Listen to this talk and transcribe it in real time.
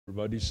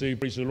Everybody say,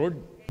 praise the Lord.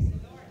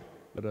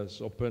 Let us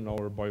open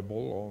our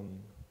Bible on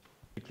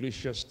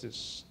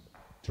Ecclesiastes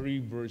 3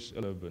 verse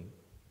 11.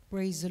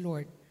 Praise the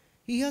Lord.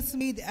 He hath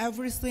made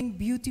everything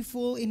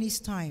beautiful in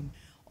his time.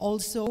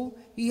 Also,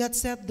 he hath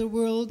set the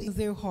world in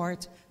their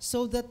heart,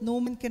 so that no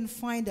man can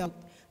find out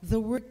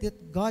the work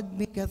that God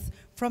maketh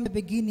from the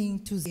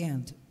beginning to the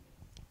end.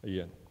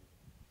 Ayan.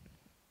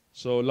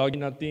 So,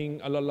 lagi nating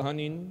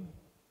alalahanin,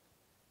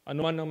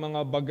 anuman ang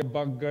mga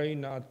bagay-bagay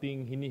na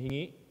ating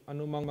hinihingi,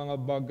 anuman mga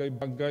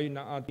bagay-bagay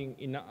na ating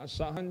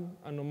inaasahan,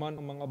 anuman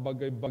ang mga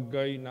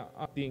bagay-bagay na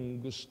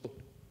ating gusto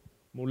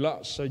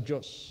mula sa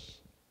Diyos.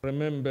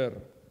 Remember,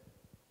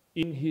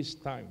 in His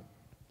time,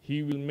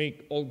 He will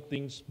make all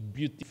things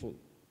beautiful.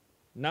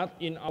 Not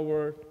in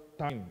our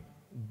time,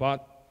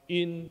 but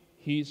in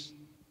His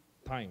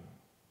time.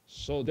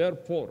 So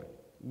therefore,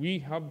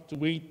 we have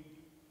to wait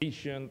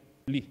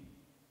patiently.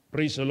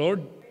 Praise the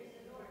Lord.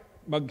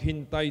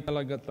 Maghintay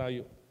talaga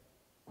tayo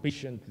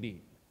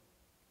patiently.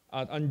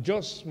 At ang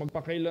Diyos,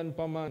 magpakailan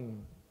pa man,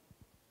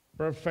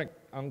 perfect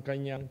ang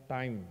kanyang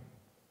time.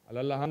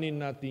 Alalahanin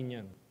natin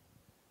yan.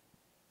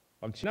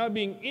 Pag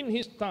sinabing in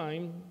His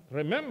time,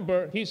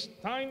 remember, His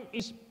time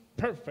is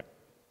perfect.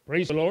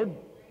 Praise the Lord.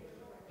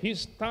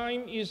 His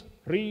time is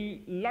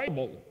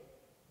reliable.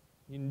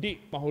 Hindi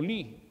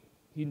mahuli.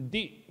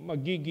 Hindi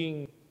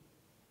magiging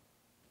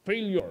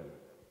failure.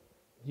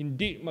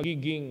 Hindi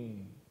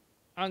magiging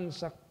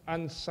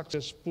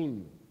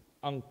unsuccessful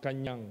ang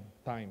kanyang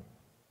time.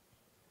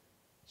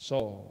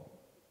 So,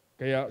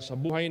 kaya sa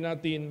buhay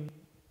natin,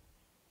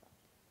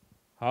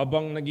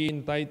 habang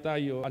naghihintay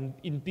tayo,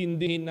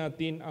 intindihin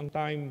natin ang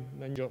time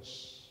ng Diyos.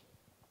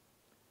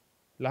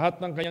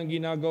 Lahat ng kanyang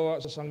ginagawa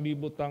sa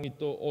sanglibutang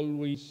ito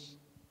always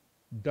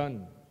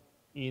done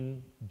in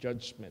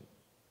judgment.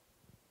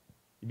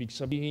 Ibig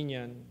sabihin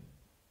yan,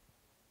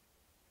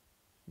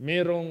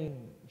 merong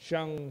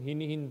siyang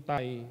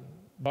hinihintay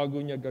bago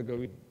niya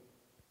gagawin.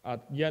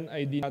 At yan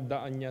ay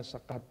dinadaan niya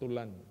sa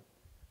kahatulan.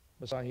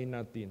 Basahin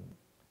natin.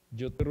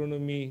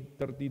 Deuteronomy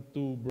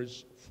 32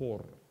 verse 4.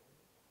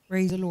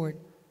 Praise the Lord.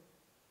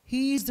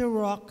 He is the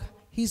rock,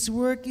 His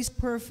work is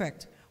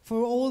perfect, for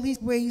all His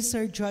ways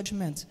are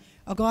judgment.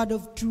 A God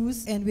of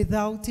truth and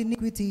without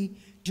iniquity,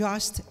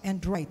 just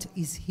and right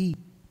is He.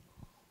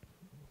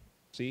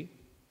 See?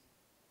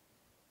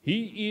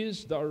 He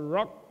is the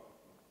rock.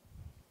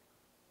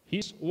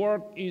 His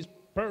work is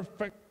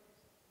perfect,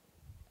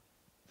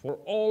 for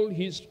all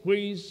His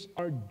ways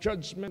are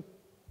judgment.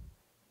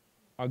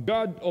 A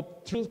God of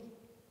truth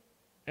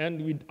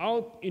and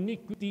without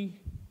iniquity,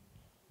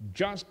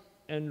 just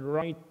and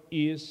right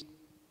is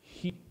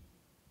He.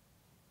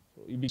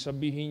 So, ibig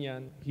sabihin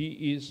yan,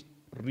 He is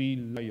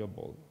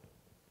reliable.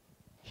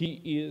 He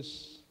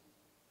is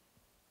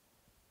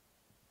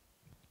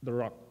the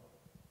rock.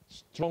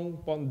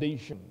 Strong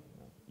foundation.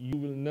 You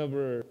will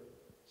never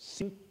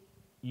sink.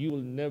 You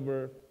will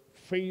never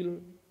fail.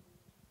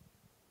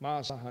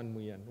 Maasahan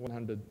mo yan,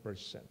 100%.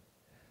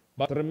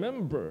 But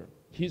remember,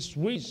 His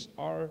ways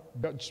are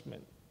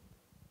judgment.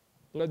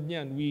 Tulad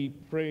niyan, we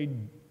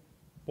prayed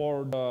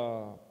for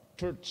the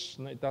church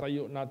na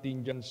itatayo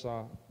natin dyan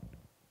sa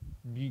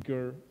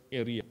bigger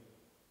area.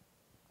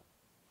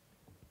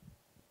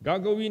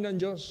 Gagawin ng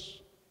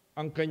Diyos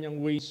ang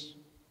kanyang ways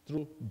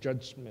through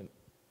judgment.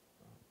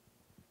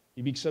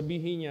 Ibig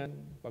sabihin yan,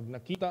 pag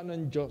nakita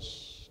ng Diyos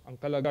ang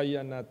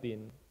kalagayan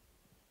natin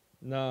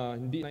na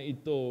hindi na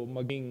ito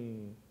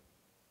maging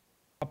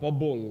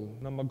capable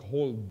na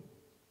mag-hold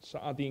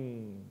sa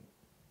ating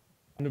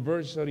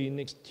anniversary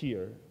next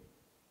year,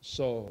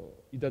 so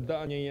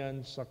idadaan niya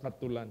yan sa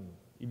katulan.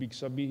 Ibig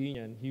sabihin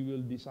yan, He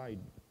will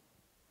decide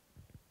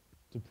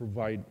to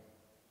provide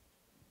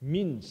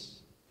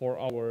means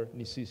for our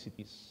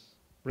necessities.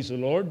 Praise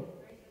the Lord.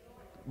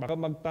 Baka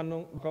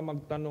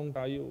magtanong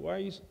tayo,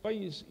 why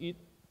is it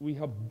we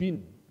have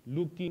been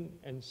looking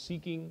and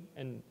seeking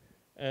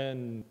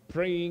and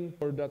praying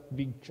for that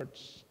big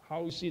church?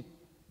 How is it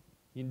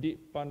hindi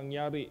pa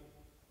nangyari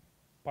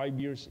 5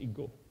 years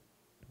ago?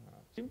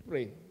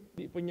 Siyempre,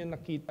 hindi pa niya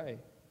nakita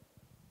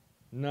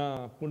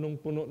na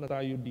punong-puno na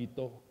tayo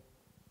dito.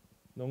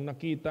 Nung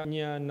nakita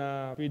niya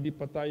na pwede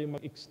pa tayo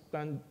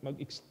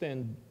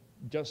mag-extend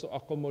just to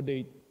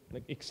accommodate,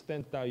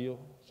 nag-extend tayo,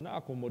 so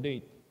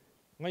na-accommodate.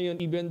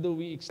 Ngayon, even though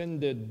we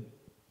extended,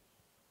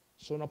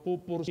 so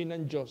napupursin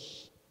ng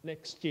Diyos,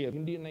 next year,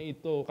 hindi na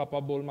ito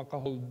capable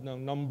makahold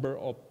ng number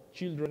of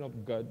children of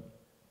God.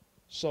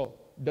 So,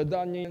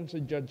 dadaan niya yan sa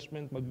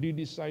judgment,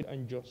 magdi-decide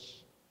ang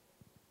Diyos.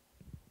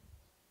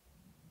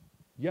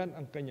 Yan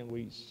ang kanyang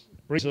ways.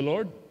 Praise the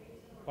Lord.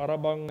 Para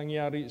bang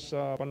nangyari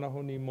sa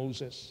panahon ni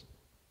Moses,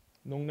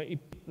 nung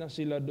naipit na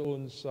sila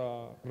doon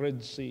sa Red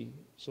Sea,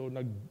 so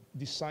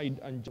nag-decide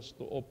ang Diyos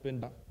to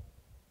open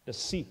the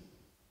sea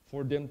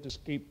for them to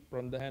escape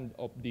from the hand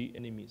of the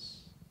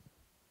enemies.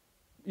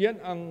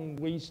 Yan ang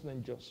ways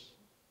ng Diyos.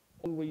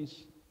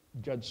 Always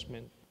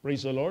judgment.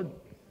 Praise the Lord.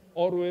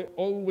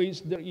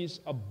 Always there is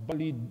a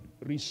valid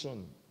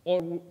reason.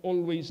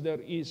 Always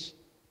there is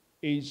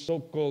a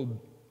so-called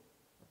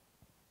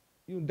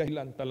yung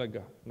dahilan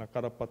talaga na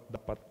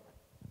karapat-dapat.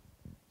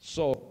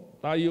 So,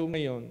 tayo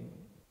ngayon,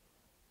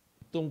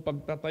 itong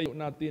pagtatayo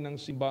natin ng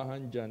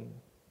simbahan dyan,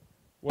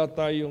 wala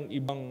tayong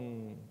ibang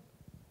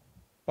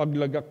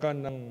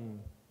paglagakan ng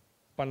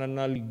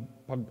pananalig,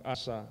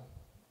 pag-asa,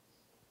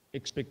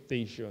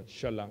 expectation,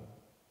 siya lang.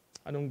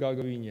 Anong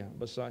gagawin niya?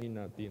 Basahin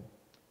natin.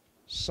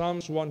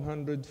 Psalms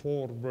 104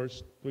 verse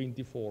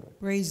 24.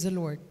 Praise the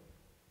Lord.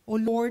 O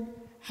Lord,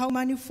 how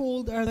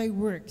manifold are thy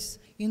works.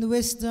 In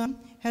wisdom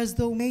hast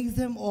thou made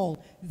them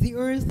all. The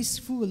earth is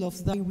full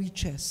of thy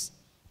riches.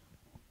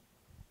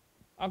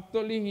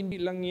 Actually,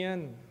 hindi lang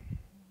yan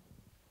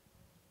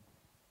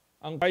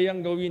ang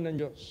kayang gawin ng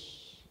Diyos.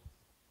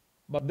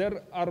 But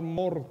there are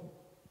more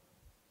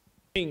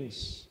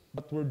things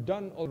that were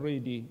done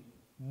already,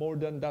 more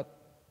than that,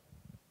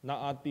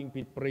 na ating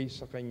pipray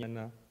sa Kanya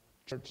na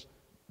church.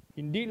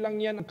 Hindi lang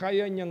yan ang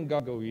kaya niyang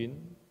gagawin.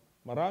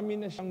 Marami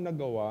na siyang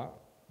nagawa.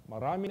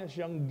 Marami na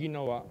siyang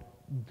ginawa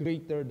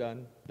greater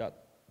than that.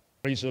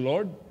 Praise the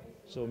Lord.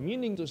 So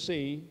meaning to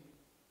say,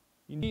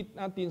 hindi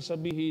natin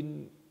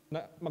sabihin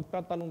na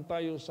magtatanong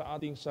tayo sa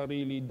ating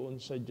sarili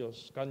doon sa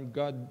Diyos. Can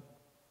God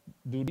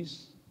do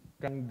this?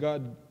 Can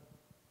God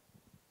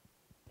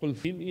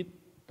fulfill it?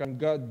 Can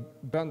God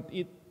grant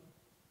it?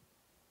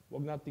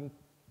 Huwag nating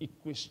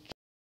i-question.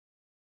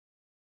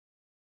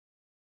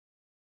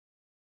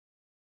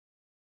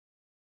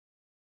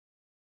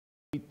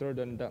 Greater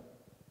than that.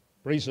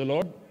 Praise the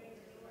Lord.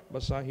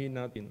 Basahin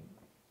natin.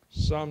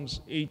 Psalms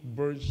 8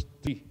 verse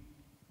 3.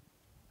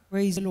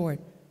 Praise the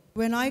Lord.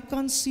 When I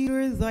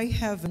consider thy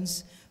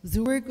heavens, the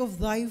work of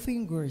thy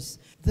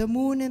fingers, the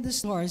moon and the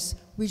stars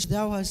which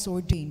thou hast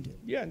ordained.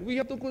 Yan, we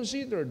have to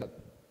consider that.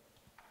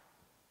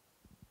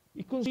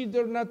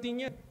 I-consider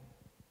natin yan.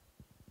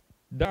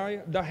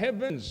 The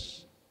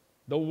heavens,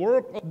 the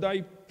work of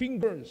thy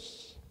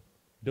fingers,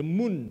 the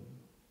moon,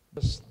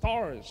 the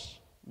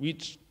stars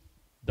which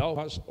thou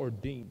hast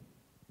ordained.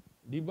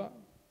 Di ba?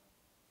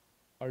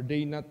 Are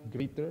they not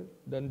greater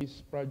than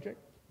this project?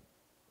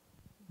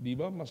 Di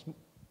ba? Mas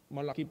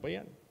malaki pa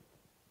yan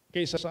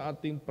kaysa sa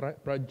ating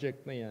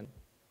project na yan.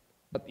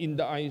 But in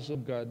the eyes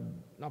of God,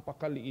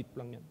 napakaliit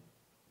lang yan.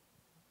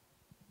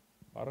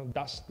 Parang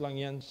dust lang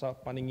yan sa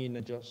paningin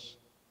ng Diyos.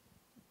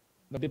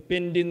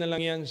 Depende na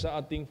lang yan sa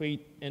ating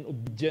faith and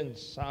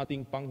obedience sa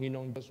ating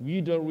Panginoong Diyos.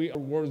 Whether we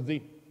are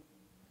worthy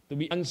to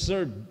be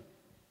answered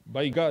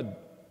by God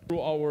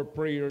through our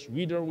prayers,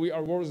 whether we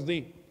are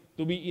worthy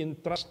to be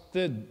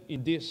entrusted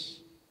in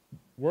this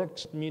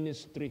works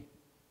ministry.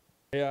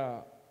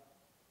 Kaya,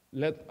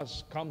 let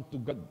us come to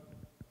God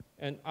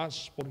and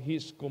ask for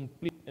His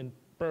complete and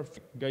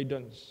perfect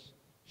guidance.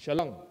 Siya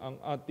lang ang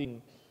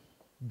ating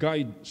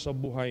guide sa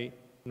buhay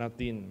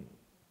natin.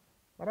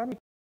 Marami.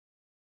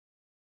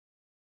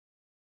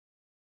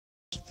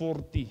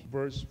 40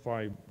 verse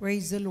 5.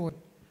 Praise the Lord.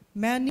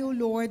 Many, O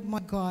Lord, my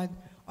God,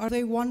 are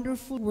thy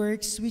wonderful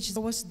works which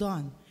thou hast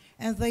done,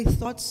 and thy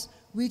thoughts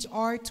which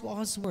are to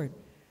us word.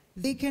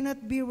 They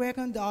cannot be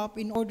reckoned up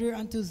in order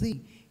unto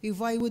thee.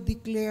 If I would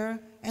declare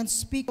and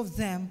speak of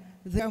them,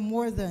 they are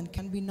more than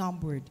can be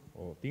numbered.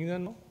 O,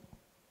 tingnan mo.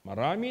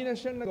 Marami na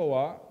siyang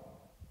nagawa.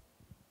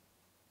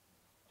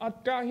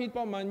 At kahit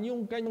pa man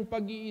yung kanyang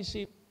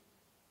pag-iisip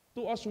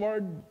to us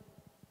word,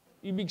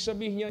 ibig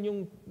sabihin niya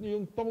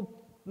yung thought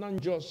ng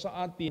Diyos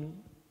sa atin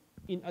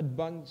in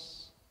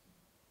advance.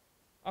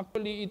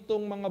 Actually,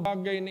 itong mga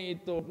bagay na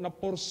ito,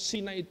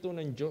 naporsi na ito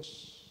ng Diyos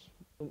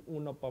noong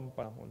una pang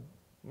panahon.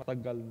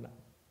 Matagal na.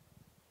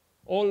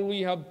 All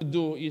we have to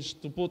do is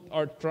to put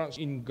our trust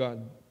in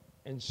God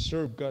and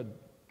serve God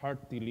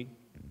heartily.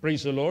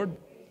 Praise the Lord.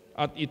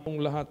 At itong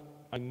lahat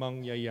ay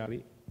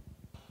mangyayari.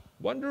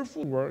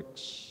 Wonderful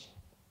works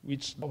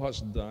which thou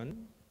hast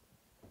done,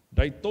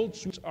 thy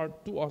thoughts which are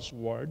to us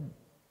word,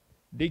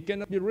 they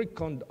cannot be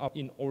reckoned up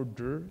in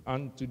order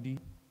unto thee.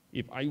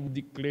 If I would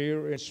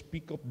declare and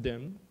speak of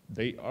them,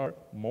 they are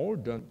more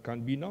than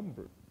can be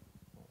numbered.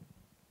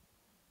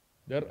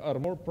 There are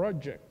more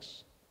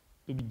projects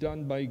to be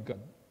done by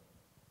God.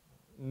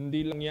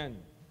 Hindi lang yan.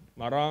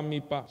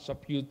 Marami pa sa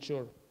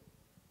future.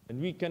 And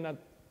we cannot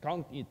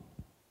count it.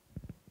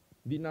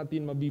 Hindi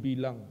natin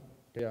mabibilang.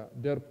 Kaya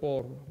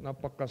therefore,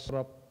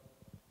 napakasarap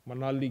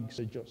manalig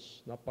sa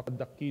Diyos.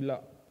 Napakadakila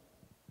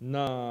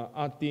na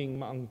ating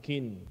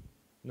maangkin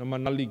na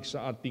manalig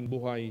sa ating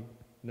buhay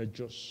na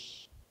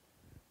Diyos.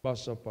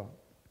 Basa pa.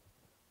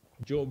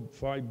 Job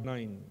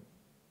 5:9.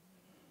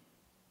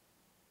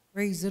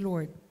 Praise the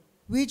Lord.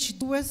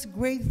 Which doeth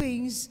great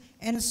things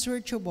and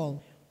unsearchable,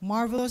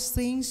 marvelous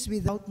things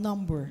without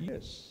number.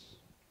 Yes.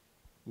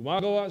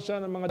 Gumagawa siya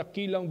ng mga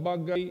dakilang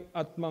bagay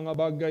at mga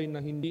bagay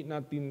na hindi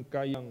natin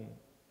kayang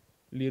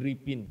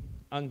liripin.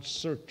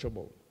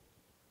 Unsearchable.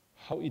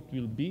 How it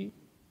will be,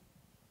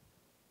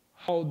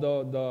 how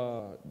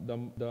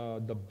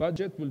the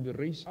budget will be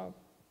raised up,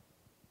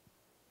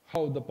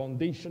 how the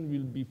foundation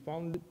will be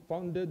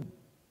founded,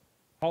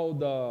 how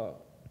the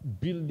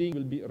building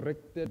will be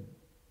erected.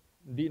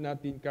 Hindi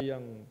natin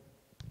kayang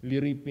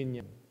liripin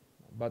yan.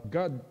 But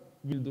God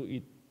will do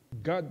it.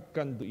 God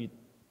can do it.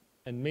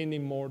 And many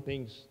more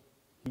things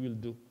He will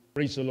do.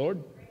 Praise the Lord.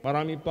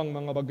 Marami pang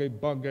mga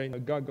bagay-bagay na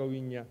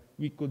gagawin niya.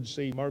 We could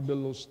say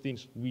marvelous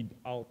things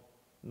without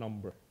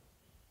number.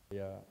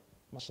 Kaya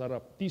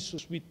masarap. Tis so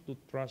sweet to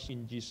trust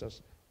in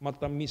Jesus.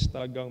 Matamis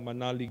talagang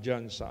manalig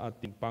dyan sa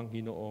ating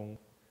Panginoong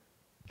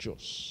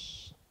Diyos.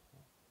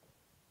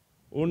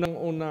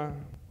 Unang-una,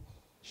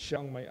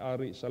 siyang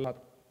may-ari sa lahat.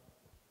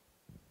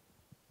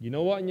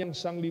 Ginawa niyang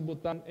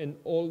sanglibutan and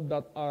all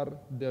that are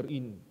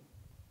therein.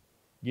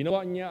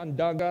 Ginawa niya ang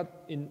dagat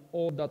and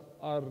all that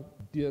are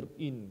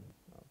therein.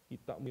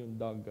 Kita mo yung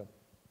dagat.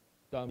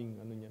 Daming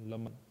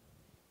laman.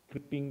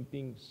 Creeping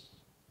things.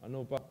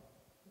 Ano pa?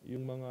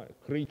 Yung mga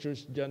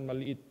creatures dyan,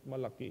 maliit,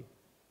 malaki.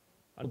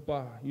 Ano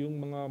pa? Yung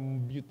mga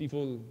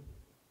beautiful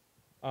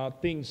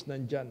things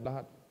nandyan,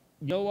 lahat.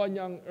 Ginawa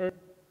niya ang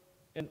earth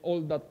and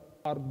all that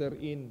are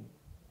therein.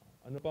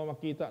 Ano pa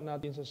makita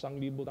natin sa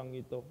sanglibutang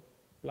ito?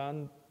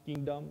 Plant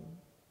kingdom,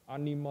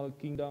 animal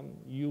kingdom,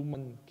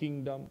 human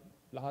kingdom,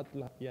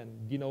 lahat-lahat yan.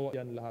 Ginawa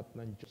yan lahat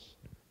ng Diyos.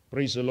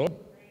 Praise the Lord.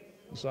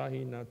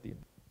 Basahin natin.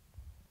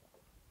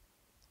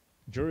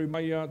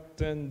 Jeremiah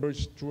 10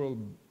 verse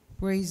 12.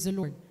 Praise the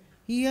Lord.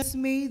 He has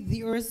made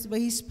the earth by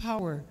his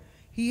power.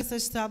 He has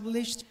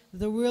established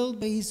the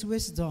world by his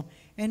wisdom,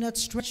 and hath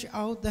stretched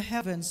out the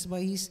heavens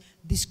by his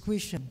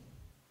discretion.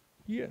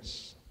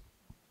 Yes.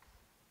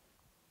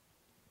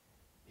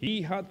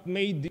 He hath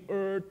made the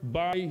earth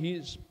by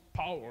his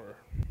power.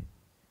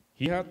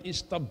 He hath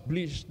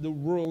established the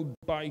world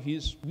by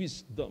his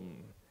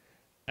wisdom,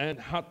 and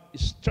hath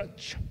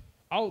stretched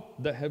out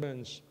the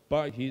heavens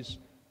by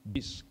his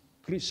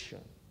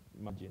discretion.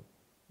 Imagine.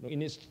 Nung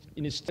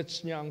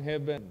in-stretch niya ang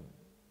heaven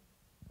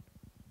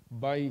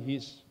by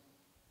his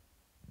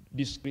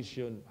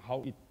discretion,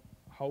 how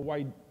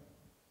wide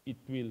it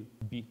will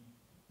be.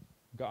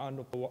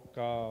 Gaano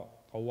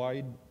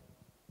ka-wide,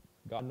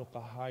 gaano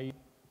ka-high,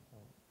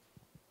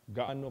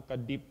 gaano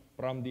ka-deep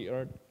from the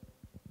earth.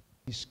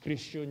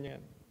 Discretion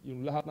niya yan.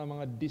 Yung lahat ng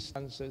mga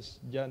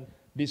distances dyan,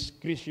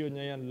 discretion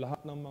niya yan.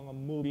 Lahat ng mga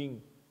moving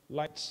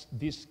lights,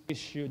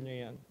 discretion niya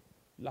yan.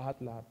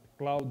 Lahat-lahat.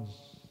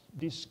 Clouds,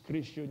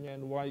 discretion niya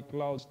yan. Why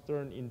clouds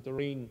turn into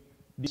rain,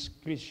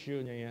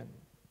 discretion niya yan.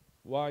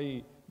 Why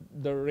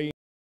the rain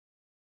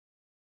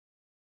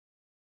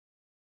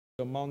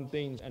the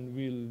mountains and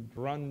will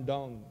run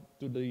down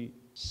to the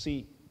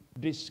sea,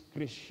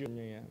 discretion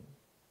niya yan.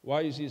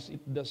 Why is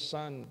it the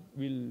sun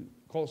will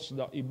cause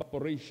the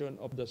evaporation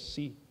of the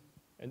sea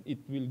and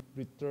it will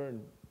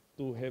return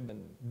to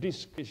heaven?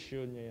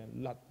 Discretion niya yan,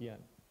 lahat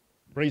yan.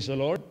 Praise the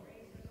Lord.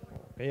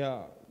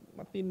 Kaya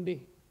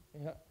matindi.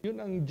 Kaya, yun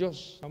ang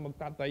Diyos na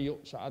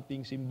magtatayo sa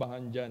ating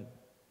simbahan dyan.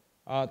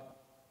 At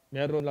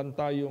meron lang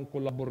tayong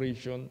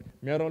collaboration,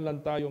 meron lang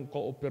tayong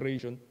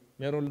cooperation,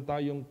 meron lang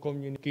tayong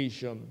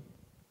communication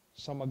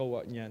sa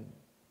magawa niyan.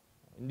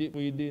 Hindi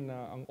pwede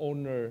na ang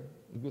owner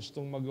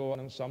gustong magawa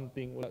ng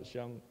something, wala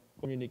siyang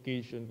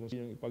communication kung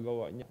sino yung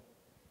ipagawa niya.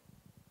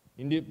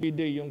 Hindi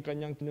pwede yung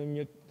kanyang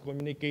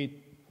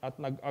communicate at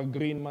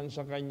nag-agree man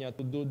sa kanya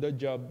to do the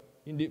job,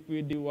 hindi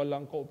pwede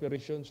walang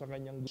cooperation sa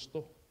kanyang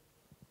gusto.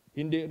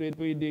 Hindi rin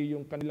pwede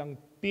yung kanilang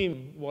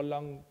team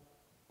walang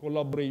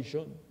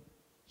collaboration.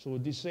 So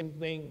the same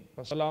thing,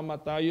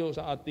 pasalamat tayo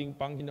sa ating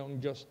Panginoong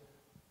Diyos.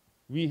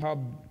 We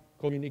have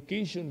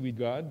communication with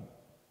God,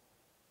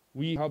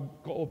 we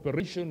have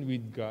cooperation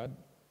with God,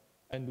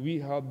 and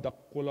we have the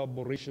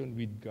collaboration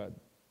with God.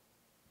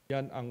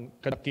 Yan ang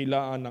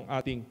kadakilaan ng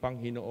ating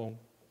Panginoong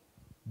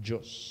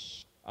Diyos.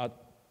 At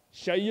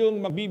siya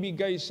yung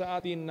magbibigay sa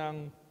atin ng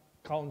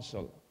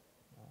counsel.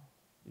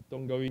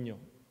 Itong gawin nyo.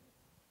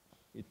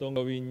 Itong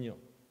gawin nyo.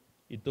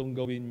 Itong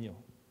gawin nyo.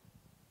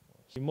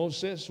 Si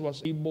Moses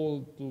was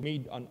able to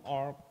make an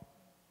ark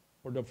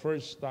for the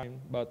first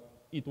time,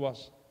 but it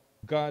was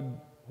God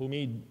who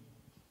made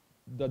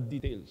the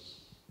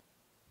details.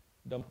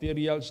 The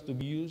materials to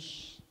be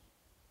used,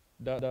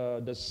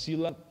 the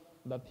sealant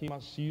that he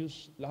must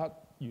use, lahat,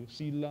 yung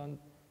sealant,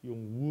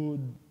 yung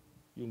wood,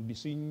 yung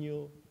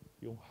disenyo,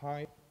 yung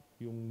height,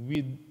 yung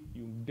width,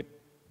 yung depth,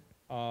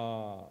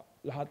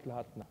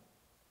 lahat-lahat na.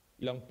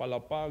 Ilang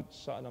palapag,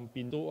 saan ang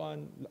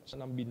pintuan,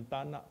 saan ang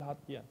bintana, lahat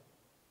yan.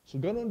 So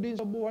ganoon din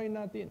sa buhay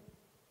natin.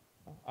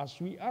 As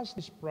we ask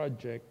this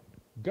project,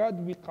 God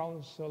will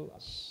counsel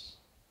us.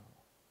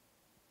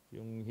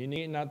 Yung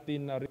hiningi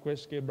natin na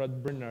request kay Brad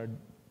Bernard,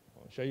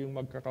 siya yung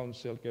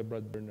magka-counsel kay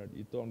Brad Bernard.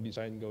 Ito ang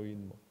design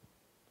gawin mo.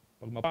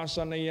 Pag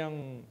mapasa na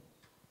yung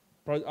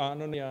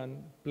plano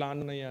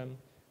na yan,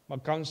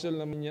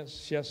 mag-counsel naman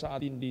siya sa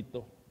atin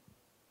dito.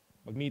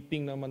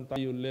 Mag-meeting naman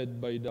tayo led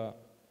by the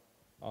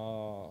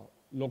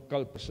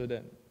local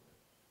president.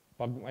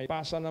 Pag may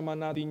pasa naman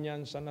natin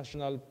yan sa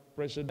national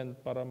president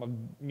para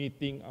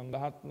mag-meeting ang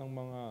lahat ng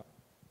mga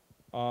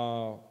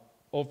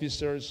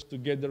officers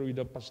together with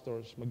the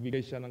pastors,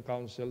 magbigay siya ng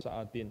counsel sa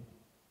atin.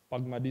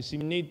 Pag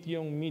ma-disseminate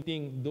yung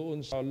meeting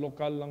doon sa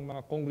lokal ng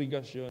mga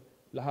kongregasyon,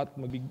 lahat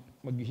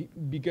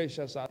magbigay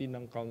siya sa atin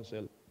ng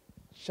counsel.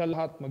 Siya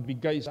lahat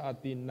magbigay sa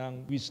atin ng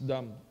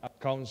wisdom at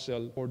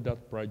counsel for that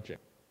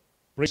project.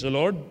 Praise the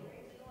Lord.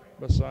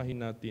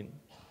 Basahin natin.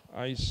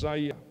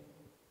 Isaiah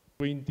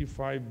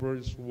 25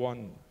 verse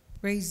 1.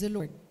 Praise the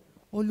Lord.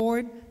 O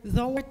Lord,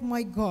 thou art my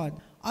God.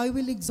 I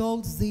will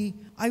exalt thee.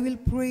 I will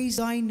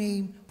praise thy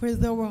name, for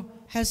thou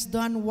hast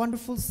done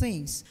wonderful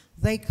things.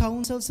 Thy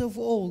counsels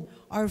of old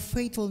are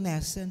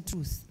faithfulness and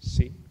truth.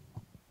 See?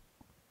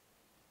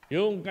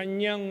 Yung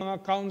kanyang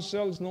mga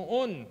counsels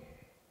noon,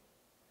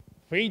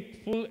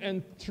 faithful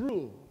and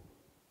true.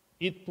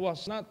 It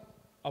was not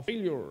a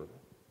failure.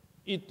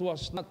 It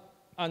was not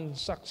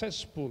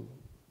unsuccessful.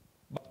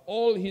 But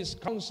all his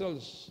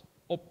counsels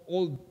of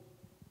old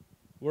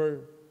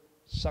were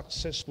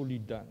successfully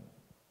done.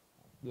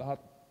 Lahat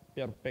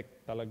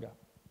perfect talaga.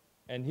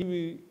 And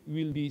He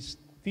will be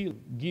still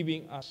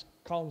giving us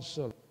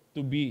counsel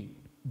to be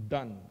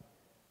done.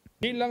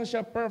 Hindi lang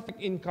siya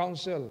perfect in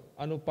counsel.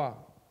 Ano pa?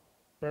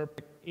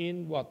 Perfect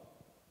in what?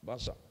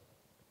 Basa.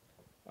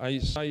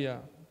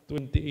 Isaiah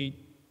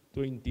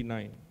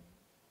 28:29.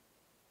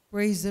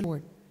 Praise the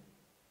Lord.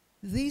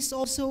 This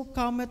also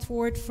cometh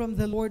forth from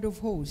the Lord of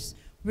hosts,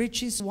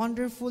 which is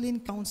wonderful in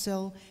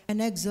counsel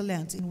and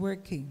excellent in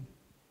working.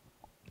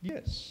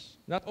 Yes,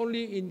 not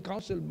only in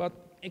counsel but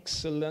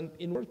excellent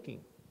in working.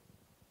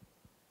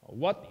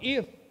 What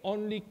if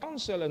only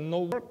counsel and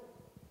no work?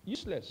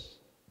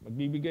 Useless.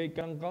 Magbibigay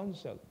ka ng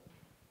counsel.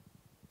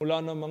 Wala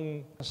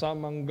namang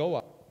kasamang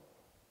gawa.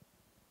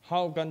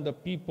 How can the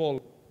people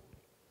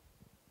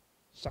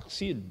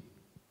succeed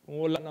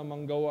kung wala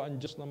namang gawa ang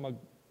Diyos na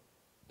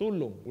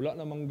magtulong? Wala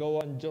namang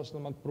gawa ang Diyos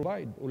na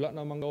mag-provide? Wala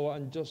namang gawa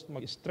ang Diyos na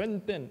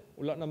mag-strengthen?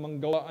 Wala namang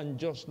gawa ang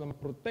Diyos na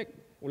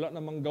mag-protect? Wala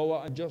namang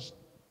gawa ang Diyos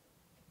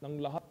ng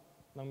lahat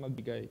ng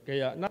magbigay.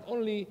 Kaya not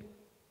only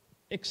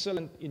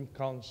excellent in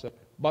counsel,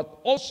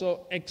 but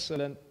also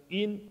excellent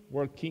in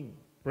working.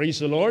 Praise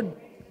the Lord.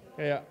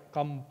 Kaya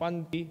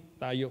kampante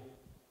tayo.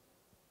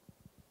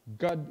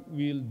 God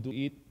will do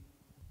it.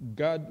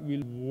 God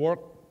will work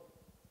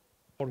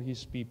for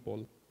His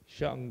people.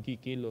 Siya ang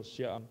kikilos,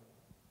 siya ang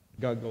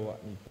gagawa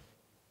nito.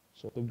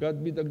 So to God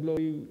be the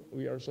glory.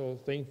 We are so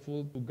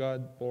thankful to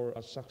God for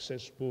a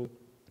successful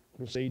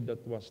crusade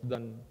that was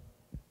done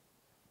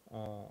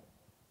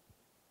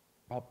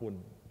hapon.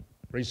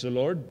 Praise the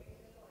Lord.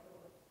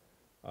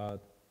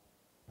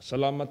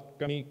 Salamat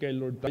kami kay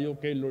Lord tayo,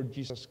 kay Lord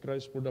Jesus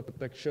Christ for the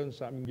protection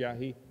sa aming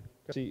biyahe.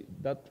 Kasi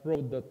that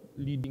road that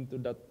leading to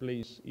that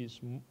place is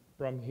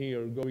from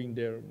here going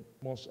there.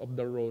 Most of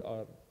the road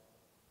are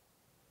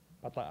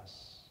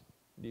pataas.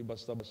 Hindi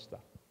basta-basta.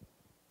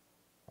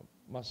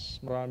 Mas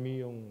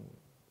marami yung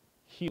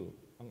hill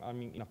ang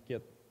aming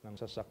inakyat ng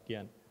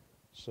sasakyan.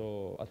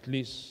 So at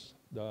least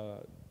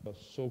the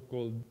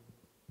so-called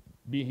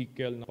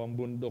vehicle na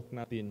pambundok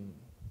natin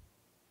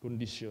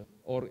condition,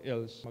 or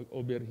else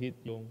mag-overheat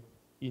yung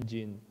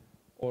engine,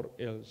 or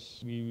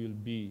else we will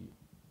be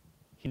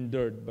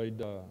hindered by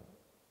the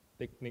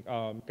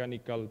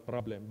mechanical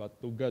problem. But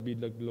to God be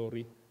the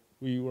glory,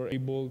 we were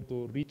able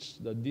to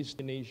reach the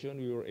destination,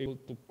 we were able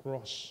to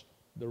cross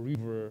the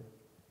river,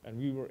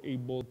 and we were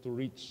able to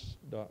reach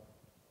the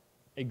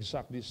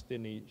exact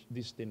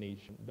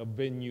destination, the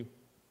venue,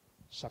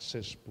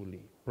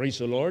 successfully.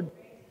 Praise the Lord.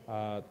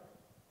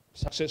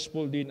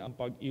 Successful din ang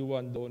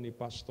pag-iwan doon ni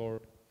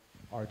Pastor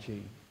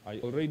RJ. I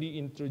already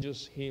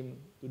introduced him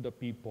to the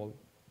people,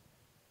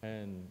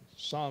 and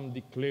some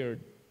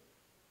declared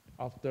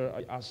after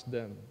I asked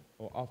them,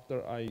 or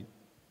after I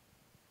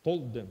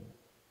told them,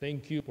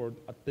 thank you for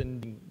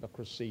attending the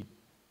crusade,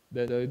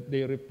 that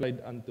they replied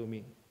unto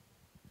me,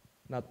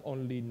 not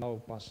only now,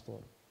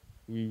 Pastor,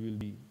 we will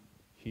be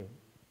here,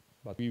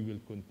 but we will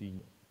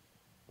continue.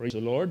 Praise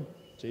the Lord.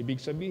 So ibig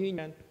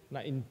sabihin yan,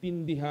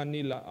 naintindihan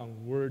nila ang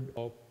word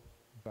of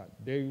God.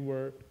 They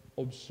were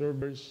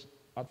observers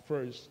at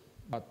first,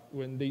 but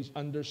when they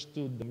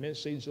understood the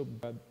message of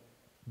God,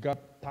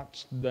 God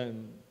touched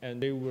them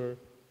and they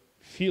were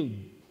filled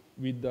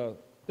with the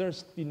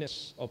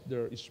thirstiness of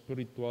their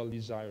spiritual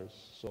desires.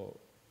 So,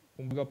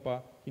 kumbaga pa,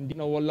 hindi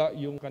nawala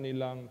yung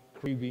kanilang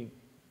craving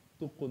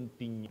to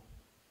continue.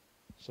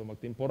 So,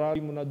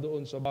 magtemporary muna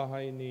doon sa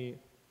bahay ni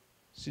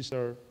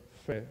Sister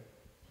Fe.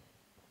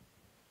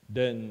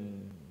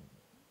 Then,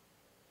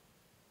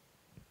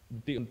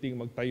 unti-unting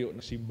magtayo na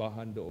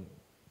simbahan doon.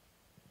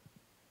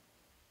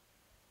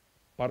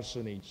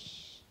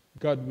 Parsonage.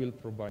 God will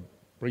provide.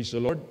 Praise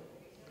the Lord.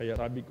 Kaya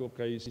sabi ko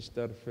kay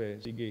Sister Fe,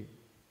 sige,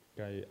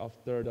 kay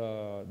after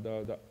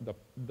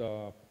the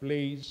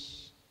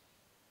place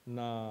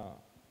na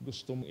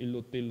gusto mong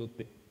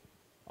iluti-luti,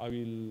 I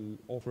will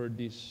offer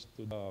this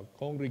to the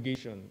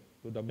congregation,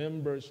 to the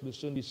members,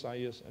 Luzon,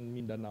 Visayas, and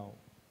Mindanao.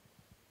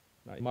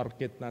 Na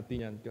market natin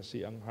yan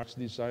kasi ang heart's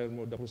desire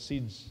mo, the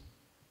proceeds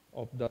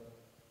of that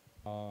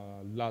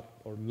lot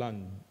or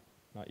land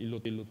na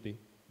iluti-luti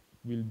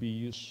will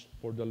be used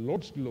for the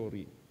Lord's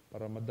glory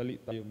para madali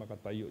tayo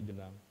makatayo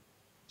din ng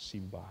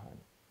simbahan.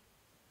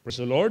 Praise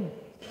the Lord.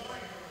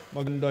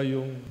 Maganda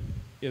yung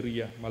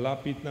area.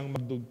 Malapit nang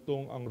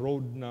magdugtong ang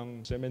road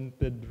ng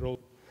cemented road,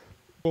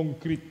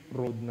 concrete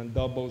road ng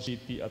Davao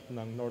City at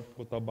ng North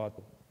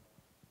Cotabato.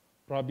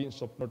 Province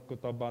of North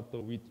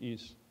Cotabato, which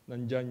is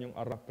nandyan yung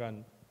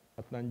Arakan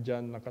at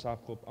nandyan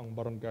nakasakop ang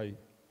barangay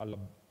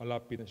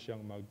malapit na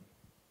siyang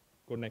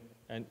mag-connect.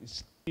 And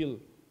still,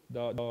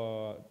 the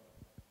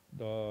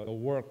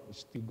work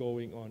is still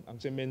going on. Ang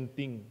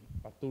cementing,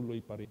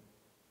 patuloy pa rin.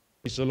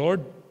 Praise the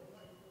Lord.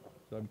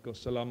 Sabi ko,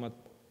 salamat.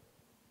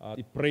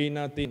 I-pray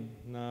natin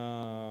na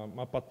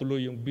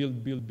mapatuloy yung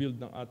build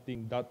ng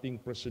ating dating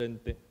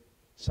presidente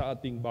sa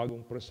ating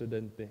bagong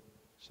presidente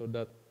so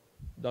that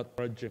that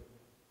project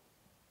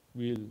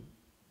will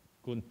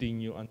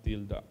continue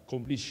until the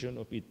completion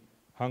of it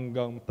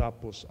hanggang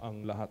tapos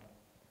ang lahat.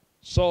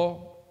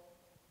 So,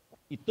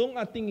 itong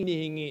ating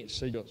hinihingi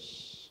sa Diyos,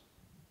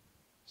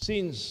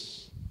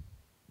 since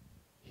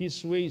His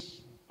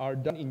ways are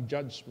done in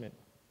judgment,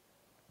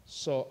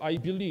 so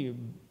I believe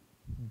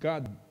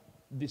God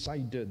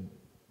decided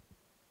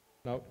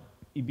na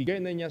ibigay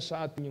na niya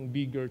sa atin yung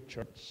bigger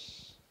church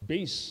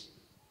based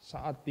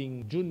sa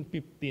ating June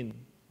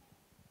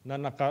 15 na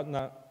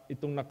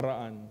itong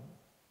nakaraan,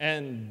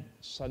 and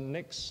sa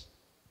next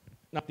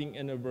nating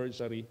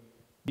anniversary,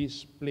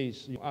 this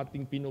place, yung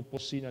ating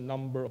pinupusin na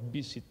number of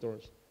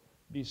visitors,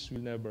 this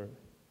will never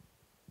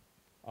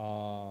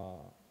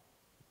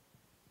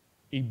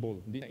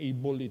hindi na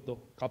able ito,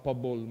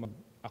 capable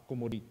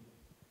mag-accommodate.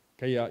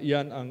 Kaya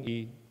yan ang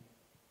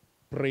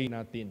i-pray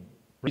natin.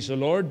 Praise the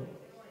Lord.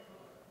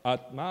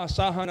 At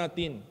maasahan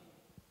natin,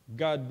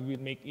 God will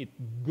make it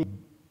good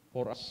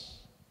for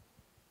us.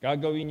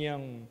 Gagawin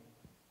niyang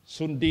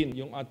sundin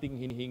yung ating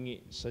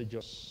hinihingi sa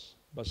Diyos.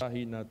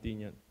 Basahin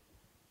natin yan.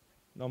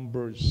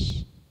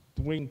 Numbers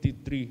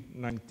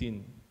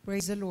 23:19.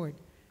 Praise the Lord.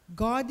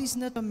 God is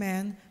not a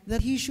man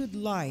that he should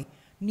lie,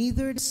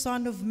 neither the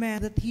Son of Man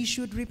that he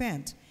should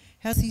repent.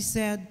 Hath he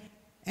said,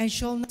 and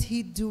shall not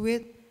he do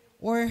it?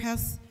 Or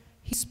hath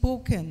he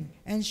spoken,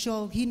 and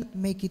shall he not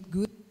make it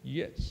good?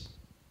 Yes.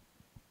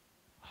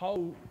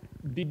 How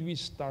did we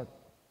start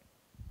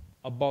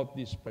about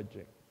this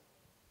project?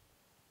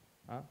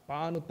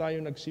 Paano tayo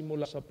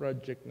nagsimula sa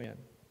project na yan?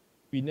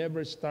 We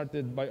never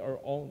started by our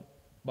own,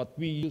 but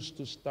we used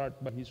to start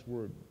by His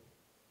Word.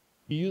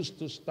 We used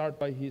to start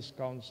by His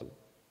counsel.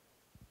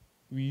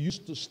 We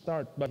used to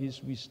start by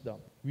His wisdom.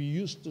 We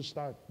used to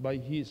start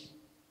by His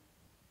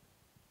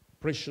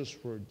precious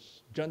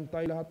words. Diyan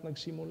tayo lahat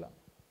nagsimula.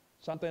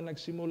 Saan tayo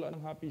nagsimula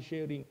ng happy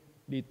sharing?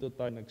 Dito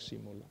tayo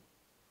nagsimula.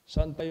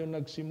 Saan tayo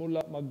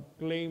nagsimula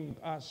mag-claim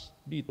us?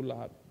 Dito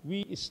lahat.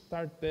 We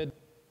started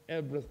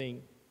everything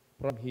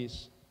from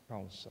His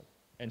counsel.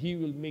 And He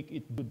will make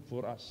it good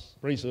for us.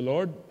 Praise the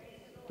Lord.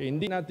 Kaya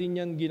hindi natin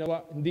yan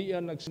ginawa, hindi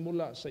yan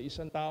nagsimula sa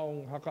isang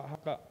taong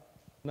haka-haka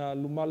na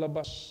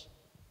lumalabas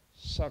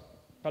sa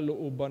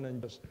kalooban ng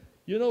Diyos.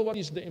 You know what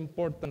is the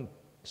important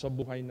sa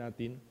buhay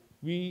natin?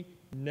 We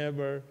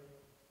never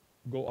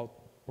go out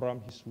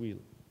from His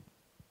will.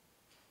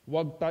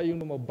 Huwag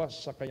tayong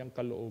lumabas sa Kanyang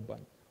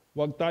kalooban.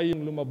 Huwag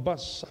tayong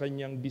lumabas sa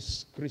Kanyang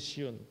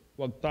discretion.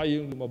 Huwag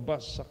tayong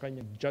lumabas sa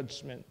Kanyang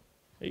judgment.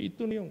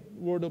 Ito na yung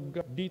Word of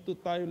God. Dito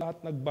tayo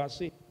lahat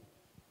nagbase.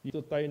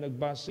 Dito tayo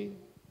nagbase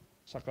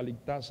sa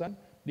kaligtasan.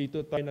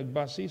 Dito tayo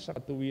nagbase sa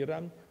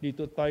katuwiran.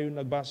 Dito tayo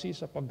nagbase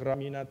sa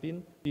pagrami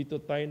natin. Dito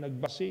tayo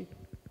nagbase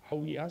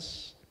how we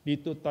ask.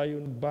 Dito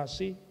tayo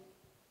nagbase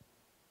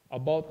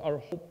about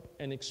our hope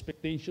and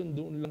expectation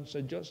doon lang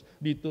sa Diyos.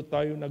 Dito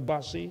tayo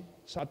nagbase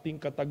sa ating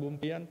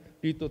katagumpayan.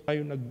 Dito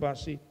tayo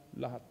nagbase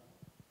lahat.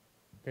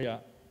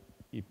 Kaya,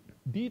 if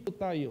dito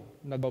tayo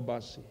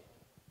nagbabase,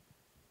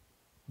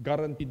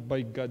 guaranteed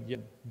by God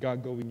yan,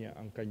 gagawin niya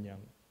ang kanyang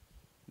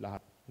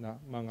lahat na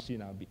mga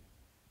sinabi.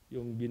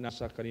 Yung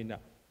binasa kanina,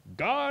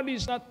 God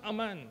is not a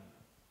man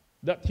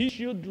that He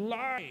should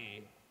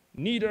lie,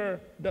 neither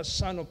the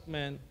Son of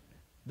Man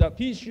that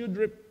He should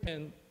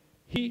repent.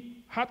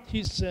 He hath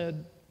He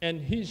said,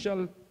 and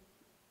shall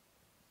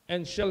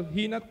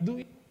He not do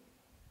it?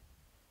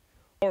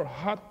 Or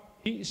hath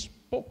He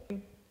spoken,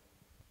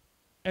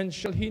 and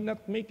shall He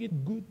not make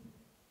it good?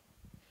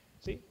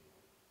 See?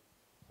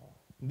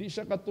 Hindi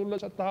siya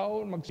katulad sa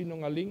tao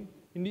magsinungaling.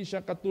 Hindi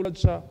siya katulad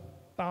sa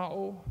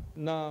tao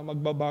na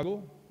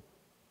magbabago.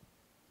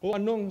 Kung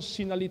anong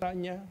sinalita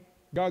niya,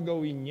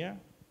 gagawin niya.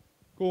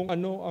 Kung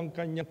ano ang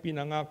kanyang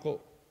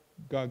pinangako,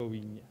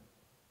 gagawin niya.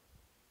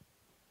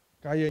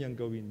 Kaya niyang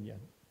gawin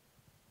yan.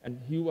 And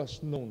He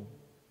was known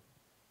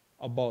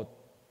about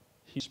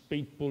His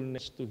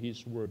faithfulness to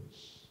His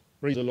words.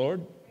 Praise the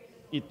Lord.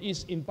 It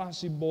is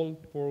impossible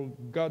for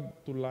God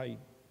to lie.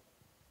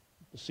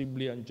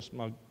 Posible ang Diyos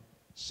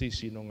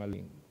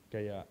magsisinungaling.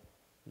 Kaya,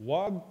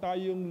 huwag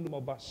tayong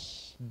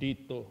lumabas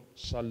dito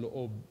sa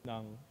loob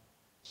ng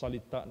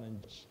salita ng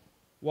Diyos.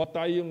 Huwag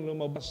tayong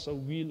lumabas sa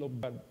will of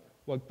God.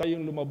 Huwag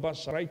tayong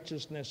lumabas sa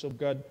righteousness of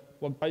God.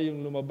 Huwag tayong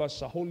lumabas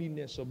sa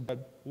holiness of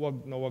God.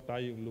 Huwag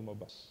tayong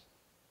lumabas.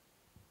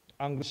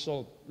 Ang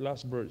result,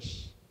 last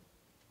verse,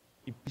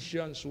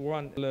 Ephesians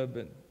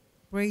 1:11.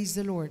 Praise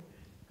the Lord.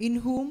 In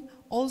whom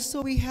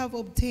also we have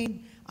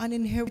obtained an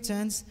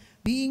inheritance,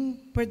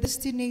 being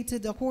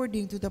predestinated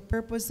according to the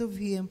purpose of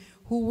Him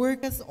who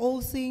worketh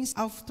all things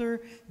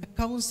after the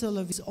counsel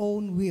of His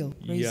own will.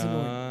 Praise the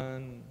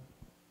Lord.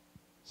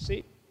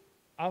 See,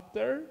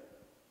 after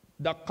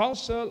the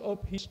counsel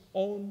of His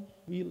own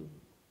will.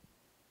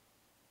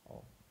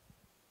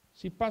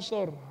 Si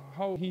Pastor,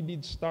 how he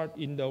did start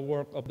in the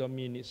work of the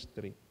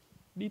ministry.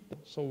 Dito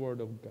sa Word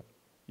of God.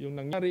 Yung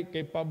nangyari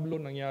kay Pablo,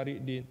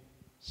 nangyari din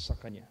sa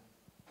kanya.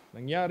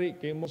 Nangyari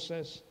kay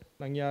Moses,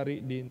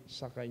 nangyari din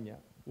sa kanya.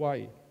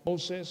 Why?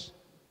 Moses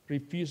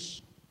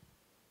refused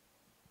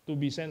to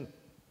be sent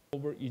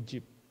over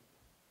Egypt.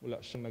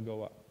 Wala siyang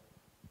nagawa.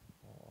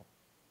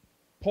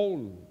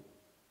 Paul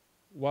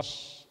was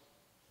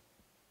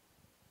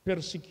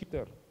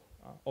persecutor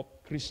of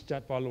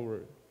Christian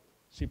follower.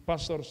 Si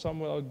Pastor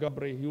Samuel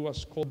Gabre, he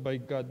was called by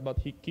God, but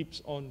he keeps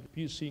on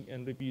refusing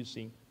and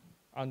refusing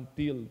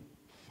until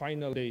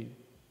final day,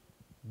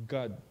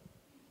 God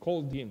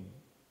called him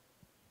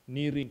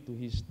nearing to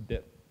his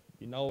death.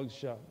 Tinawag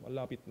siya,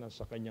 malapit na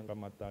sa kanyang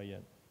kamatayan.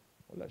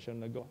 Wala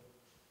siyang nagawa.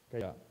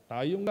 Kaya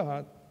tayong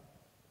lahat,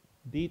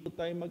 dito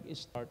tayo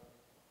mag-start,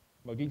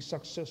 maging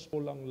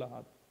successful ang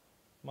lahat,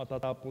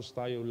 matatapos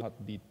tayo lahat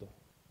dito.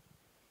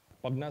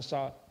 Pag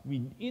nasa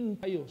within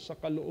tayo sa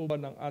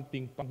kalooban ng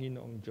ating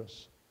Panginoong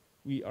Diyos,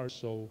 we are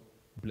so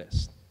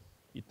blessed.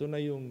 Ito na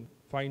yung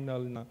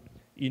final na,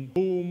 in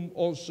whom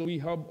also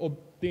we have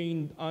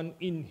obtained an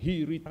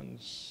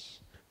inheritance,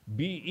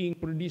 being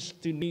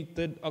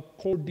predestinated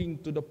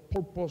according to the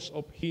purpose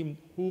of Him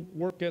who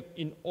worketh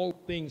in all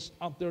things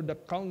after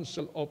the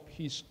counsel of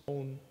His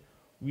own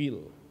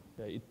will.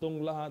 Kaya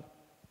itong lahat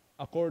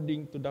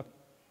according to the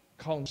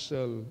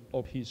counsel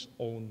of His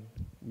own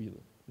will,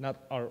 not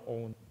our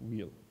own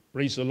will.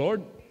 Praise the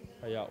Lord.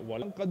 Kaya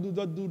walang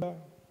kaduda-duda,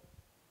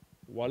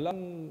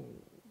 walang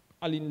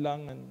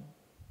alinlangan,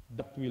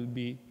 that will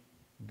be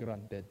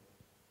granted.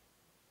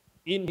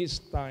 In His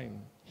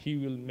time, He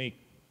will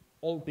make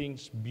all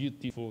things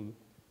beautiful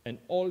and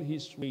all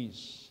His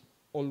ways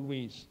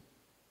always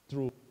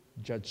through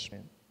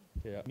judgment.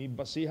 Kaya may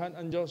basihan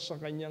ang Diyos sa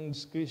kanyang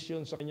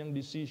discretion, sa kanyang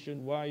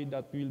decision, why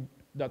that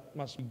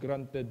must be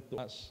granted to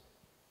us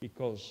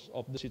because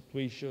of the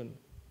situation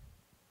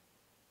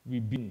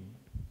we've been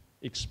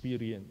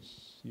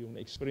experience. Yung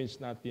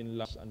experience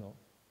natin last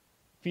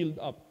filled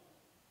up.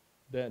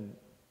 Then,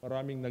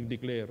 maraming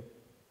nag-declare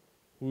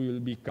who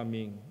will be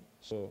coming.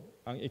 So,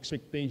 ang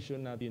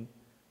expectation natin,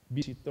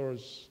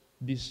 visitors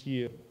this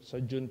year sa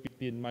June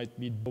 15 might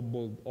be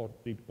doubled or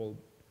tripled.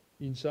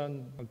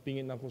 Minsan,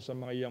 pagtingin ako sa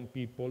mga young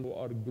people who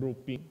are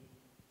grouping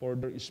for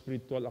their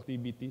spiritual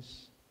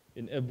activities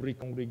in every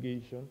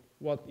congregation.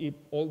 What if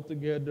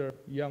altogether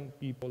young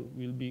people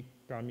will be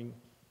coming?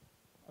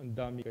 Ang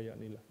dami kaya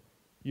nila.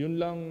 Yun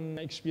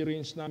lang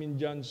na-experience namin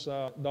dyan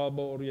sa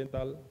Davao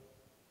Oriental.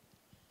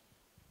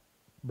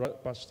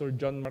 Pastor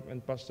John Mark and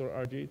Pastor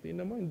RJ.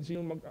 Tingnan mo, hindi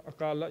sino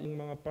mag-akala yung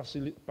mga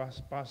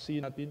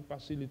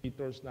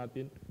facilitators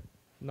natin.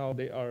 Now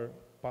they are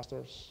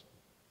pastors.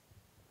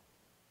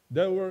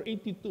 There were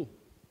 82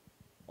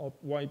 of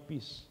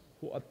YPs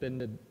who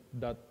attended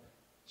that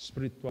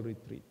spiritual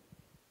retreat.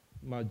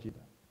 Imagine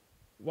that.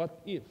 What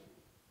if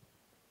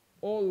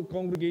all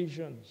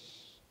congregations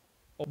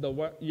of the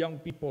young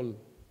people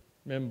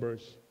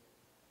members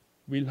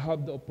will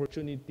have the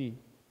opportunity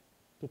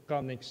to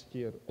come next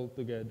year all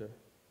together?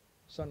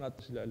 Saan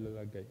natin sila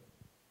ilalagay?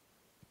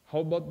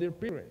 How about their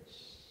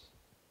parents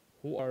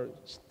who are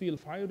still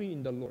fiery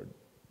in the Lord?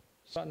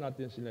 Saan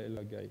natin sila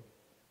ilagay?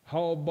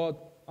 How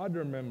about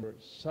other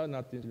members? Saan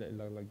natin sila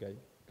ilalagay?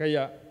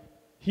 Kaya,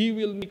 He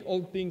will make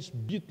all things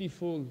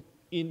beautiful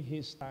in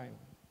His time.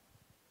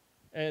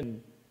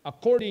 And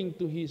according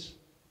to His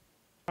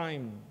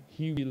time,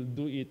 He will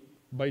do it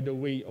by the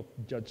way of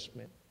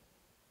judgment.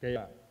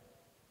 Kaya,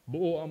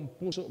 buo ang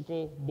puso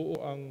ko, buo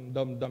ang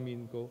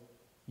damdamin ko,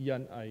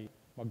 yan ay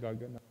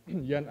magaganap.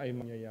 Yan ay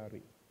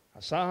mangyayari.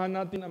 Asahan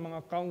natin ang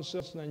mga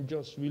counsels ng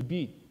Diyos will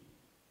be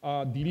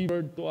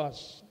delivered to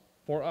us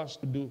for us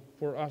to do,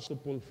 for us to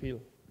fulfill.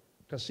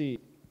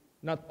 Kasi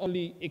not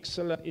only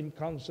excellent in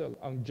counsel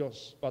ang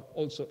Diyos, but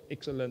also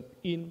excellent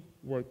in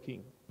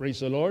working.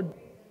 Praise the Lord.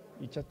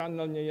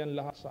 Ichatanal niya yan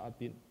lahat sa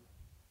atin.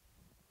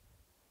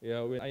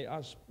 Yeah, when I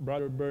asked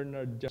Brother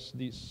Bernard just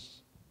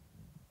this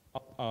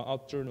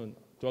afternoon,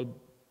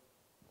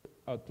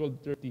 12:30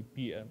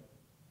 p.m.,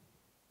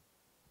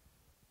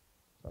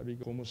 sabi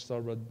ko,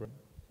 kumusta, Brother Bernard?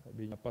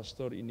 Sabi niya,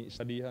 Pastor,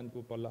 ini-studyhan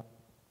ko pala.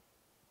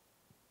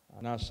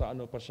 Nasa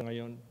pa siya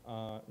ngayon?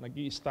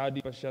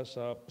 Nag-i-study pa siya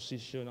sa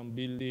posisyon ng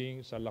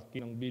building, sa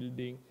laki ng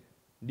building.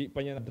 Hindi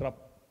pa niya na-drop,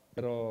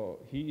 pero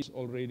he is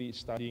already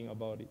studying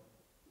about it.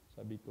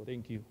 Sabi ko,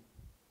 thank you.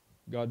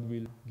 God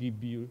will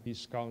give you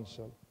His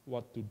counsel,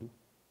 what to do.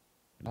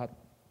 Lahat,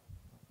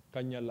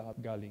 Kanya lahat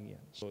galing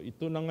yan. So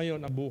ito na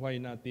ngayon ang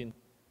buhay natin.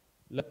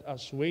 Let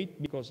us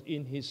wait because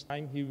in His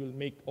time, He will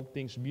make all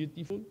things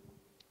beautiful.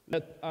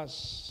 Let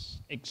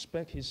us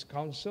expect His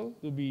counsel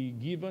to be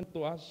given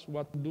to us,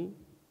 what to do,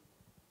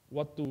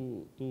 what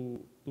to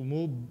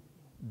move.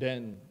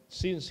 Then,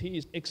 since He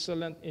is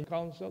excellent in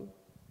counsel,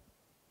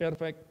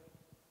 perfect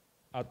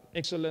at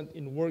excellent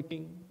in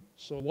working,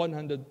 so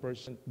 100%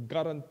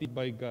 guaranteed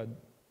by God,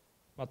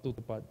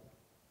 matutupad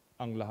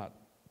ang lahat.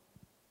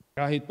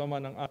 Kahit pa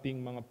man ang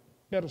ating mga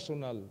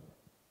personal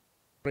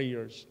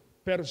prayers,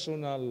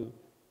 personal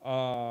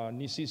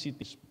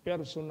necessities,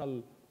 personal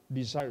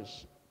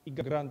desires,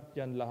 i-grant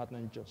yan lahat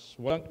ng Diyos.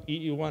 Walang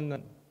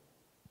iiwanan,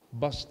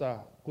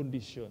 basta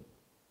kondisyon.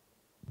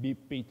 Be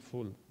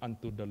faithful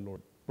unto the Lord.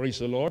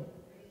 Praise the Lord.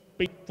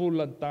 Faithful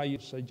lang tayo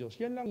sa Diyos.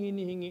 Yan lang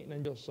hinihingi ng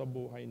Diyos sa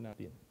buhay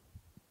natin.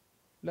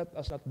 Let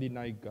us not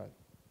deny God.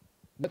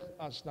 Let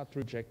us not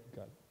reject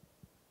God.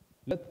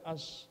 Let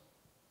us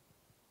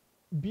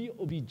be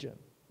obedient.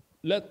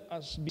 Let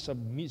us be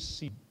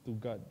submissive to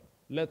God.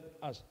 Let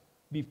us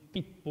be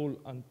faithful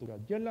unto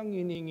God. Yan lang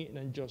hinihingi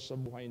ng Diyos sa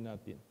buhay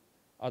natin.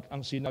 At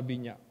ang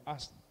sinabi niya,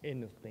 ask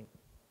anything.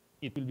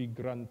 It will be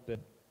granted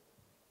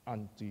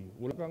unto you.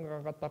 Wala kang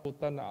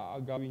kakatakutan na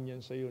aagawin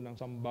yan sa iyo ng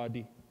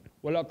somebody.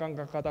 Wala kang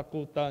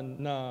kakatakutan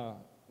na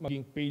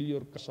maging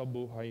failure ka sa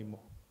buhay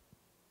mo.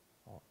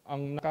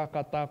 Ang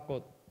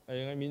nakakatakot,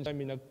 ay minsan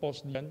may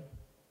nag-post diyan,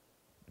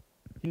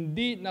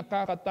 hindi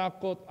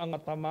nakakatakot ang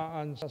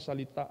matamaan sa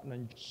salita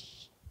ng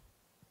Diyos.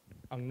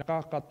 Ang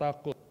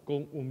nakakatakot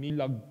kung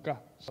umilag ka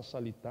sa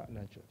salita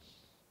ng Diyos.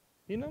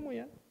 Tingnan mo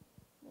yan.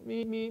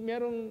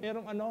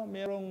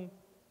 Merong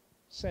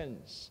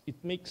sense.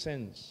 It makes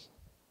sense.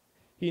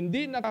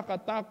 Hindi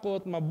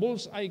nakakatakot,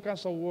 ma-bullseye ka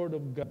sa Word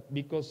of God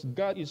because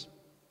God is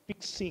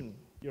fixing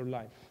your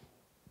life.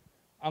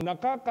 Ang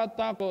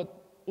nakakatakot,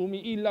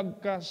 umiilag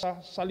ka sa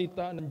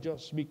salita ng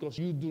Diyos because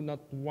you do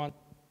not want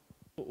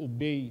to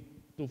obey,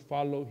 to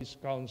follow His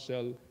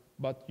counsel,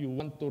 but you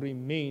want to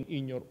remain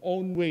in your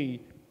own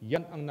way.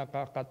 Yan ang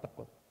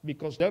nakakatakot.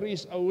 Because there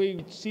is a way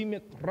which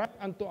seemeth right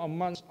unto a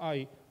man's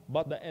eye,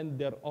 but the end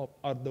thereof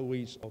are the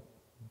ways of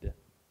death.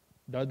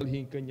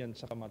 Dadalhin ka niyan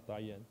sa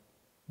kamatayan.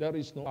 There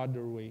is no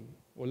other way.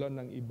 Wala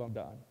nang ibang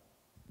daan.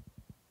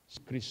 Si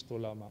Kristo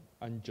lamang,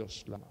 ang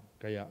Diyos lamang.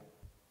 Kaya,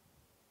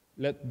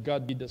 let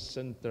God be the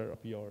center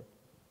of your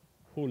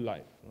whole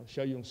life.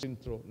 Siya yung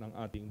sentro ng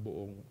ating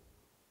buong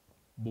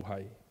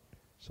buhay.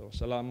 So,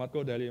 salamat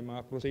ko dahil yung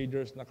mga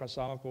crusaders na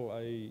kasama ko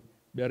ay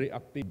very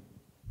active.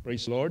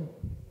 Praise Lord.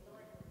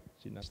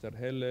 Si Sister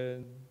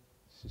Helen,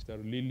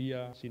 Sister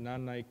Lilia, si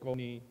Nanay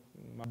Connie,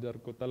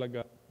 mother ko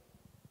talaga.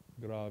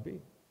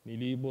 Grabe.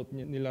 Nilibot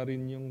nila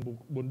rin yung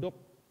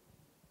bundok.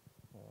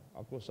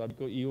 Ako, sabi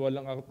ko, iwan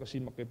lang ako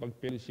kasi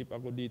makipag-fellowship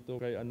ako dito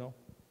kay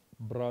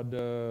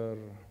brother,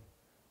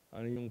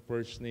 ano yung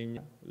first name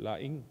niya?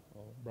 Laing.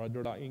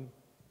 Brother Laing.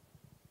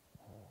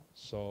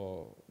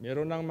 So,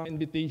 meron ng mga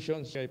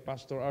invitations kay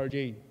Pastor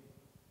RJ.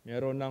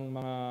 Meron ng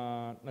mga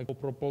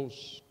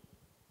nagpo-propose.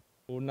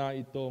 Una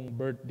itong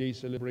birthday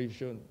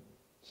celebration.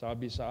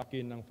 Sabi sa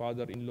akin ng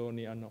father-in-law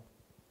ni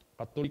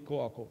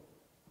Katoliko ako.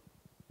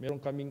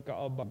 Meron kaming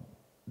kaabag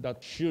that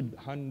should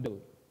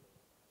handle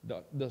the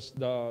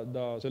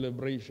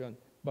celebration.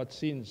 But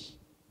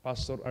since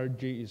Pastor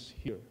RJ is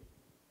here,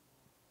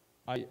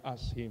 I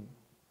ask him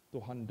to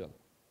handle.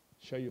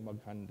 Siya yung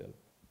mag-handle.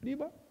 Di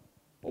ba?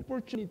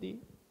 Opportunity.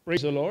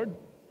 Praise the Lord.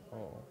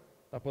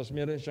 Tapos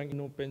meron siyang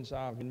inopen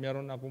sa akin.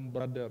 Meron akong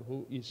brother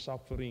who is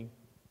suffering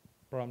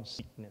from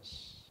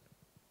sickness.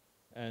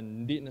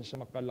 And hindi na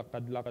siya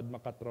makalakad-lakad,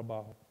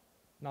 makatrabaho.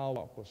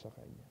 Naawa ko sa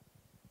kanya.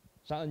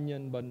 Saan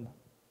yan banda?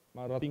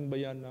 Marating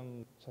ba yan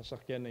ng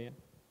sasakyan na yan?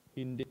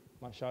 Hindi.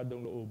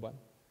 Masyadong looban.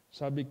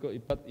 Sabi ko,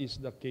 if that is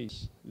the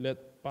case,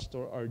 let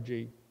Pastor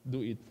RJ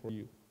do it for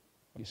you.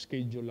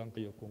 Schedule lang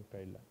kayo kung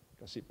kailan.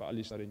 Kasi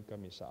paalis na rin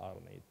kami sa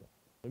araw na ito.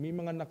 May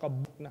mga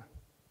nakabook na.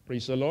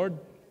 Praise the Lord,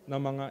 na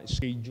mga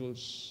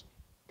schedules.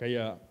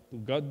 Kaya,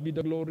 to God be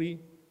the glory.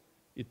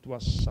 It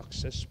was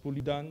successfully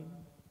done.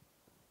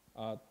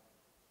 At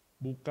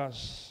bukas,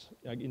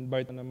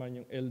 nag-invite na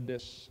naman yung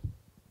eldest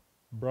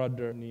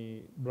brother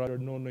ni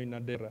Brother Nonoy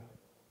Nadera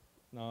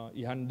na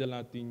i-handle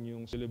natin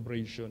yung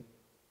celebration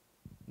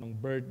ng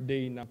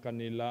birthday ng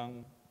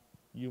kanilang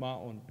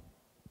yumaon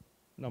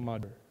na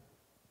mother.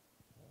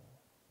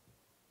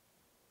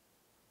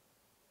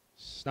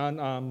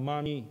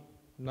 Mami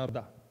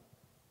Narda.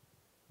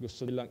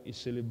 Gusto nilang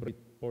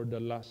i-celebrate for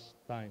the last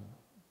time.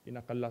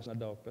 Pinakalas na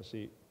daw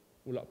kasi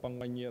wala pang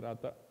 1 year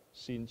ata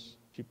since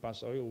she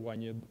passed away.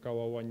 1 year,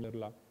 1 year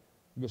lang.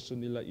 Gusto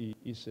nila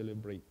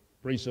i-celebrate.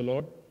 Praise the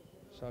Lord.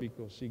 Sabi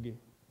ko, sige.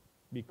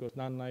 Because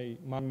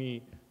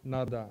Mami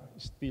Narda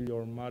is still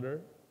your mother,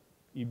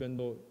 even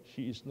though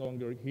she is no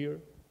longer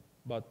here,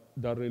 but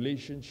the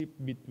relationship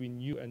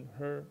between you and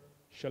her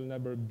shall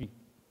never be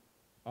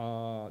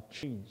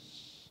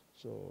changed.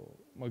 So,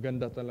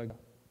 maganda talaga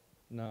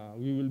na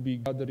we will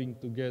be gathering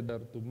together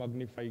to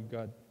magnify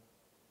God,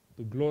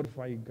 to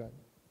glorify God,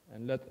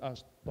 and let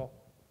us talk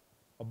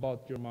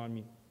about your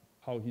mommy,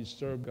 how he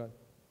served God.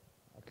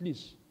 At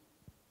least,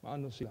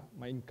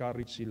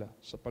 ma-encourage sila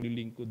sa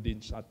paglilingkod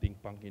din sa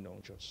ating Panginoong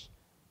Diyos.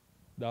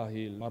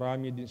 Dahil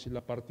marami din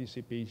sila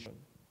participation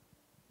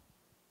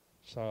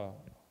sa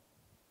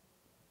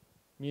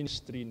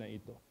ministry na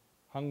ito.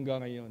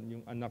 Hanggang ngayon,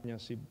 yung anak niya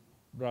si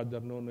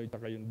Brother Nonoy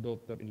at yung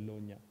daughter-in-law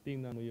niya.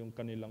 Tingnan mo yung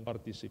kanilang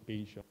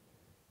participation.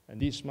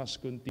 And this must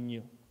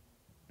continue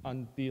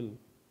until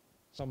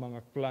sa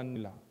mga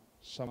clan nila,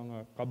 sa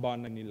mga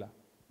kabanan nila.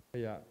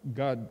 Kaya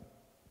God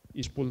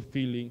is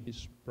fulfilling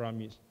His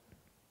promise.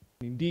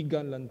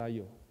 Nindigan lang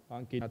tayo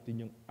Angkin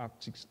natin yung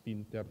Acts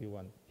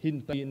 16:31.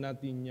 Hintayin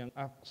natin yung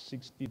Acts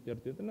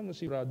 16:31. Ito naman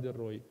si Brother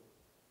Roy.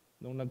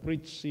 Nung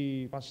nag-preach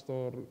si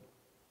Pastor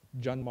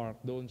John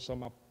Mark doon sa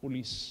mga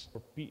police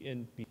or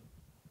PNP,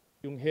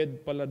 yung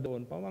head pala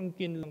doon,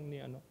 pamangkin lang ni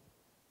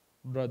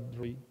Brad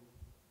Roy.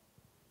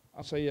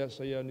 Ang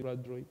saya-saya ni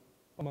Brad Roy.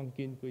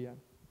 Pamangkin ko yan.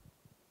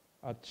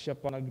 At siya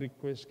pa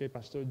nag-request kay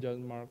Pastor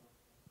John Mark,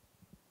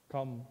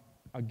 come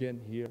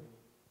again here.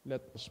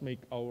 Let us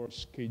make our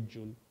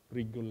schedule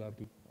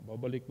regularly.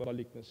 Babalik na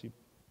si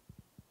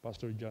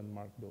Pastor John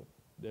Mark doon.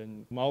 Then,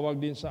 mawag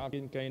din sa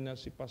akin kay na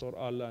si Pastor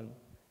Alan,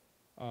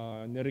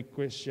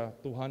 ni-request siya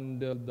to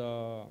handle the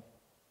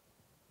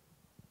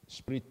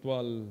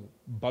spiritual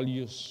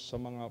values sa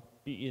mga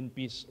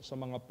PNPs, sa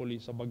mga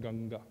pulis, sa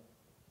Baganga.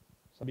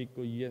 Sabi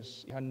ko,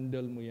 yes,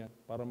 i-handle mo yan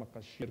para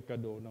makashare ka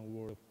doon ng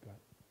Word of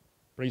God.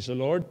 Praise the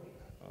Lord.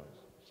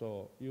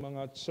 So, yung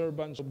mga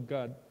servants of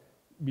God,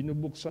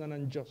 binubuksan na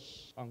ng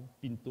Diyos ang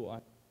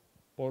pintuan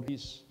for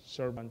His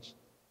servants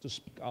to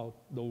speak out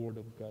the Word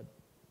of God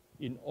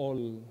in all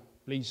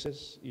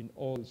places, in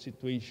all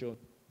situations,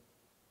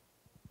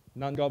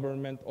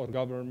 non-government or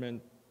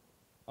government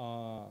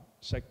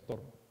sector.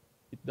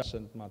 It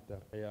doesn't matter.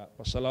 Kaya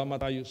pasalamat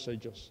tayo sa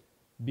Diyos.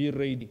 Be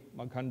ready.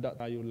 Maghanda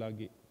tayo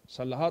lagi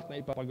sa lahat na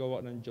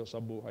ipapagawa ng Diyos sa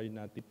buhay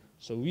natin.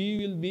 So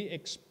we will be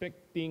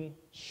expecting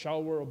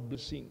shower of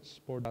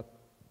blessings for that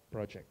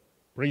project.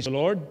 Praise the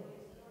Lord.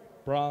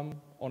 From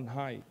on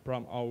high,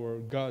 from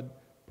our God,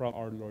 from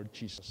our Lord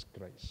Jesus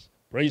Christ.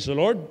 Praise the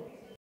Lord.